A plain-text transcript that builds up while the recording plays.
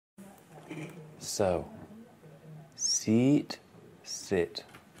So, seat, sit.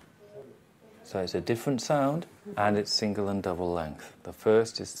 So it's a different sound, and it's single and double length. The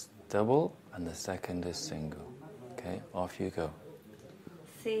first is double, and the second is single. Okay, off you go.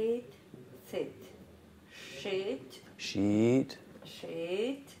 Sit, sit. Sheet, Sheet.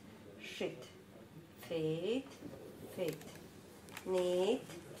 sheet, sheet. Feet, feet. Knit,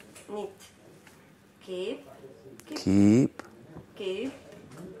 knit. Keep, Keep. keep,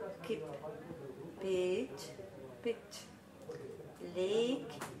 keep. Pitch, pitch. Lick,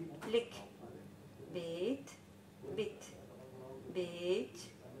 lick. Beat, beat. Beach,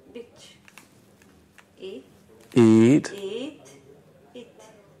 beach. Eat, Eat. eat, eat.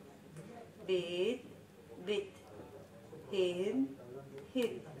 Beat, beat. Hit,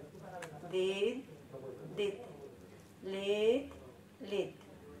 hit. Did, did. Lead, lead.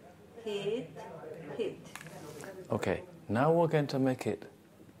 Hit, hit. Okay, now we're going to make it,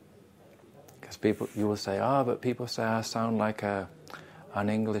 because you will say, but people say I sound like an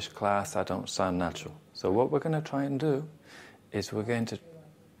English class, I don't sound natural. So what we're going to try and do is we're going to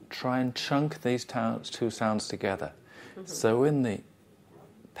try and chunk these two sounds together. Mm-hmm. So in the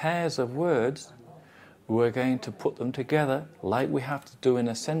pairs of words, we're going to put them together like we have to do in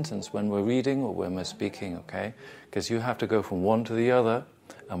a sentence when we're reading or when we're speaking, okay? Because you have to go from one to the other,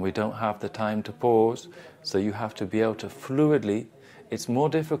 and we don't have the time to pause, so you have to be able to fluidly. It's more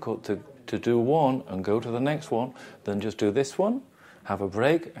difficult to do one and go to the next one than just do this one, have a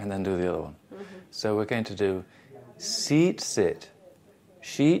break, and then do the other one. Mm-hmm. So we're going to do seat, sit,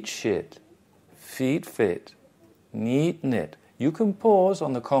 sheet, shit, feet, fit, neat, knit. You can pause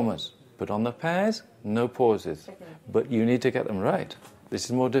on the commas, but on the pairs, no pauses. Okay. But you need to get them right. This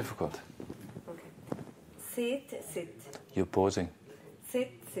is more difficult. Okay. Sit, sit. You're pausing.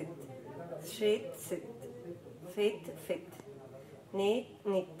 Sit, sit. Sheet, sit. Fit, fit. Knit,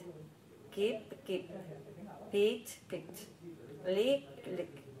 knit. Keep, keep. Pitch, pitch. Lick,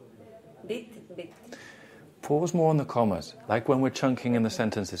 lick. Bit, bit. Pause more on the commas, like when we're chunking in the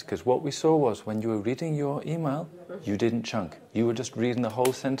sentences, because what we saw was when you were reading your email, you didn't chunk. You were just reading the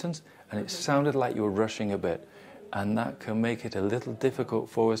whole sentence, and it sounded like you were rushing a bit. And that can make it a little difficult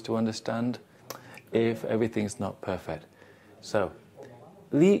for us to understand if everything's not perfect. So,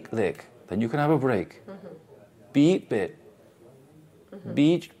 leak, lick, then you can have a break. Mm-hmm. Beat, bit. Mm-hmm.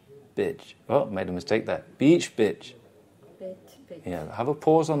 Beach, bitch. Oh, made a mistake there. Beach, bitch. Bit. Yeah, have a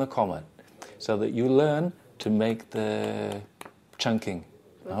pause on the comma so that you learn to make the chunking.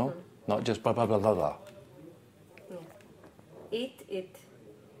 No? Mm-hmm. Not just blah, blah, blah, blah, blah. Yeah. Eat, eat.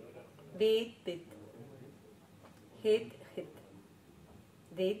 Beat, beat. Hit, hit.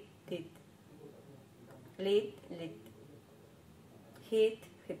 Did, did. Lit, lit. Hit,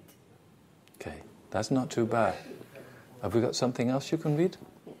 hit. Okay, that's not too bad. Have we got something else you can read?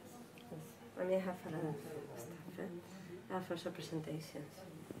 Yes. I may have a lot of stuff for some presentations.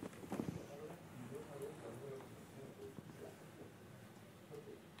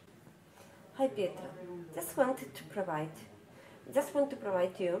 Hi Pietra, just want to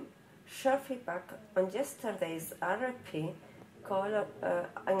provide you short feedback on yesterday's RFP call.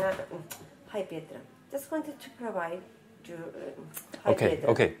 Hi Pietra, just wanted to provide you.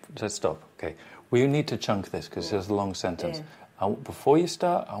 Okay, let's stop. Okay, we need to chunk this because it's a long sentence. Yeah. Before you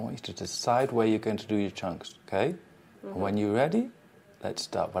start, I want you to decide where you're going to do your chunks. Okay, and when you're ready, let's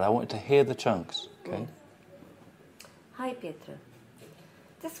start. But I want you to hear the chunks. Okay. Hi Pietra.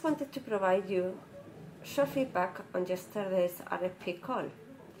 Just wanted to provide you short feedback on yesterday's RFP call,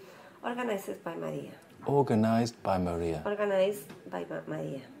 organized by Maria. Organized by Maria. Organized by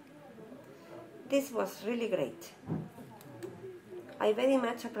Maria. This was really great. I very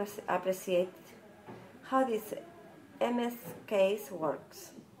much appreciate how this MS case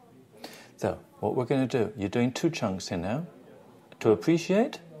works. So, what we're going to do, you're doing two chunks here now. To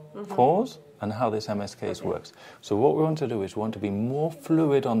appreciate, pause, and how this MS case works. So what we want to do is we want to be more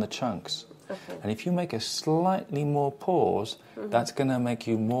fluid on the chunks. Okay. And if you make a slightly more pause, that's going to make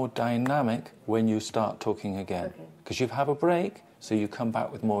you more dynamic when you start talking again. Because you have a break, so you come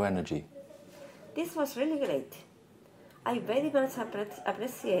back with more energy. This was really great. I very much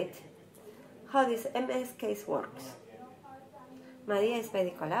appreciate how this MS case works. Maria is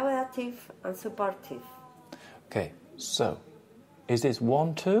very collaborative and supportive. Okay, so is this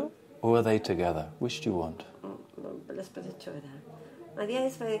 1, 2? Or are they together? Which do you want? Let's put it together. Maria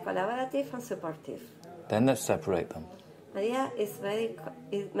is very collaborative and supportive. Then let's separate them. Maria is very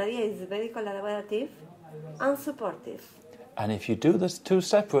collaborative and supportive. And if you do this two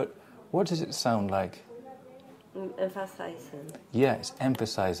separate, what does it sound like? Emphasizing. Yeah, it's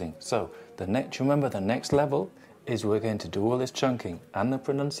emphasizing. So remember the next level is we're going to do all this chunking and the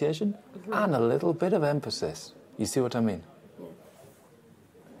pronunciation and a little bit of emphasis. You see what I mean? Yes.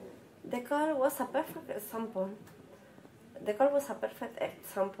 The call was a perfect example. The call was a perfect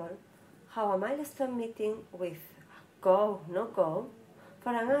example how a milestone meeting with go, no go,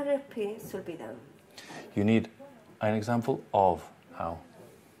 for an RFP should be done. You need an example of how.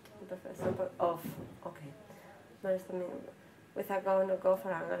 Perfect example of, okay. Milestone meeting with a go, no go,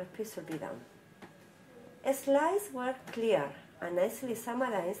 for an RFP should be done. Slides were clear and nicely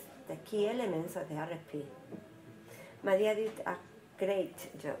summarized the key elements of the RFP. Maria did a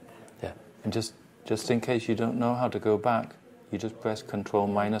great job. Yeah, and just in case you don't know how to go back, you just press Control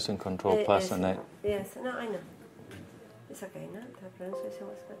minus and Control plus and it. Yes, no, I know. It's okay, no? The pronunciation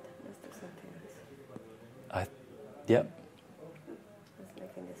was better. Let's do something else. Yep. Let's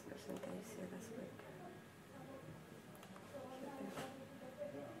make in this presentation as quick.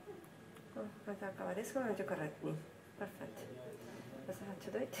 Oh, I thought about this one and you correct me. Perfect. Because I have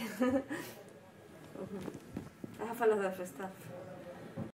to do it. I have a lot of stuff.